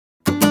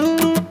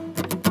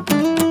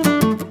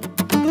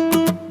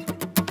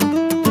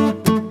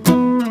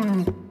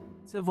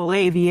Civil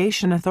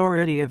Aviation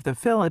Authority of the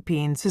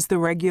Philippines is the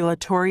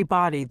regulatory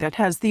body that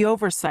has the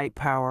oversight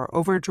power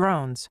over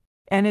drones,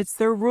 and it's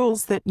their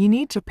rules that you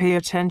need to pay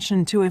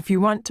attention to if you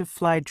want to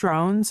fly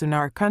drones in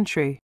our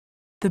country.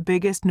 The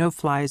biggest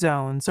no-fly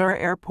zones are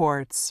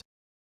airports.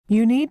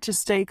 You need to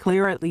stay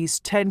clear at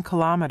least 10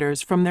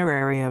 kilometers from their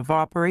area of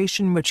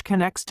operation, which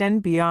can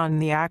extend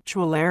beyond the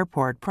actual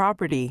airport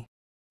property.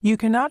 You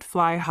cannot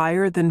fly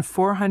higher than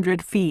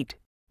 400 feet,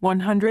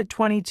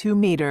 122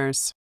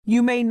 meters.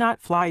 You may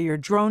not fly your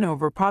drone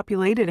over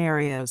populated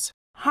areas.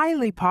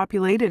 Highly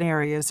populated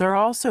areas are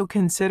also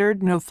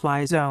considered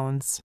no-fly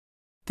zones.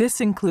 This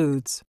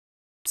includes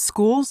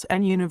schools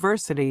and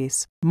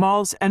universities,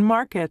 malls and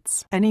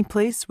markets, any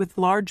place with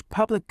large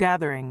public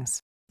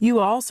gatherings. You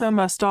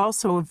must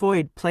also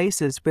avoid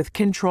places with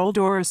controlled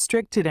or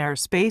restricted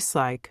airspace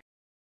like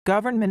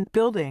government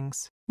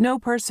buildings. No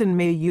person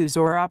may use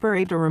or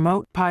operate a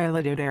remote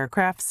piloted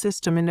aircraft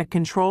system in a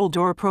controlled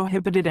or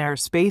prohibited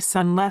airspace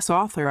unless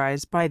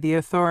authorized by the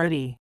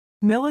authority.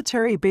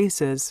 Military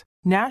bases,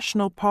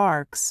 national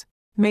parks,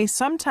 may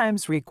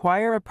sometimes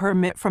require a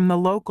permit from the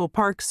local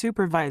park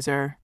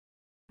supervisor.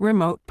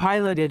 Remote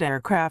piloted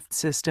aircraft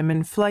system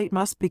in flight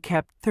must be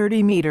kept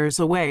 30 meters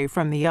away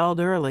from the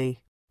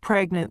elderly,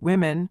 pregnant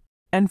women,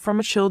 and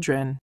from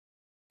children.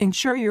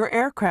 Ensure your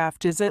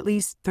aircraft is at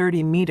least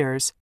 30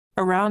 meters,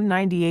 around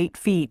 98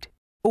 feet,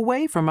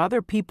 away from other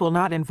people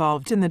not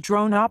involved in the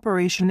drone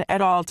operation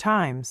at all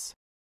times.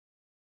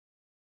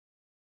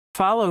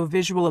 Follow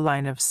visual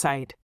line of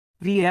sight,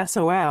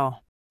 VSOL,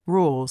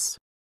 rules.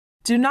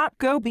 Do not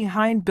go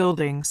behind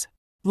buildings,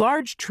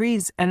 large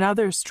trees and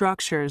other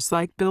structures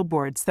like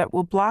billboards that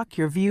will block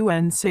your view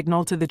and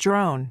signal to the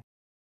drone.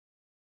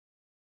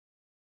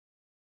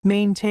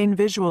 Maintain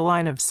visual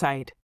line of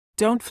sight.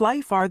 Don't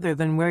fly farther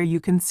than where you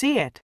can see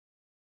it.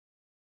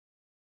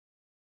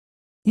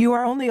 You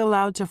are only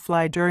allowed to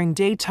fly during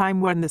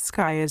daytime when the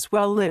sky is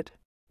well lit.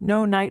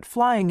 No night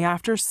flying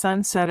after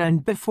sunset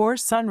and before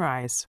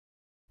sunrise.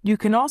 You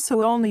can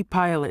also only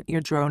pilot your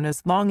drone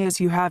as long as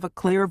you have a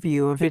clear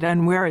view of it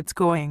and where it's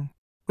going,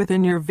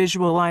 within your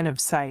visual line of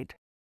sight.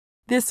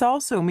 This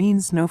also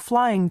means no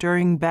flying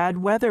during bad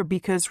weather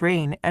because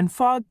rain and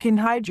fog can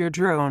hide your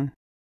drone.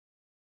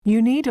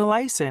 You need a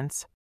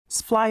license.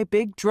 Fly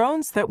big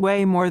drones that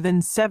weigh more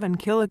than 7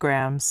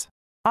 kilograms.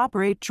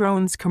 Operate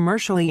drones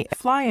commercially.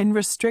 Fly in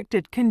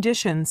restricted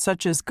conditions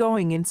such as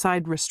going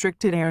inside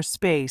restricted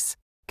airspace,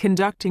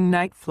 conducting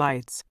night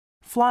flights,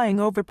 flying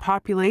over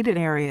populated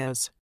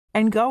areas,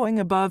 and going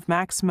above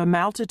maximum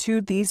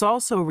altitude. These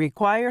also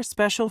require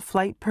special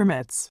flight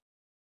permits.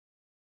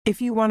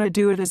 If you want to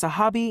do it as a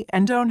hobby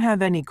and don't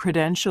have any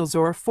credentials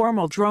or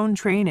formal drone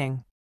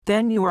training,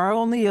 then you are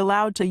only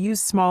allowed to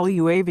use small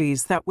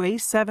UAVs that weigh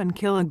 7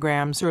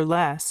 kilograms or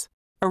less,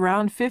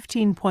 around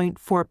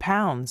 15.4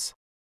 pounds.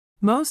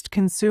 Most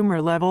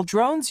consumer-level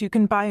drones you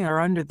can buy are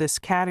under this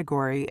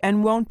category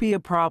and won't be a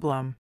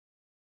problem.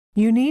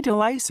 You need a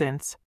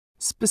license,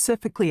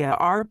 specifically a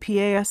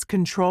RPAS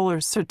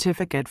controller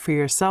certificate for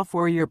yourself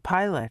or your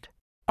pilot,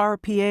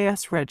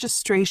 RPAS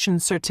registration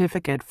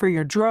certificate for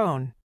your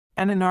drone,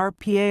 and an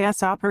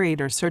RPAS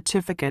operator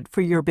certificate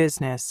for your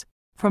business,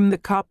 from the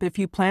CAAP if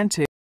you plan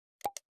to.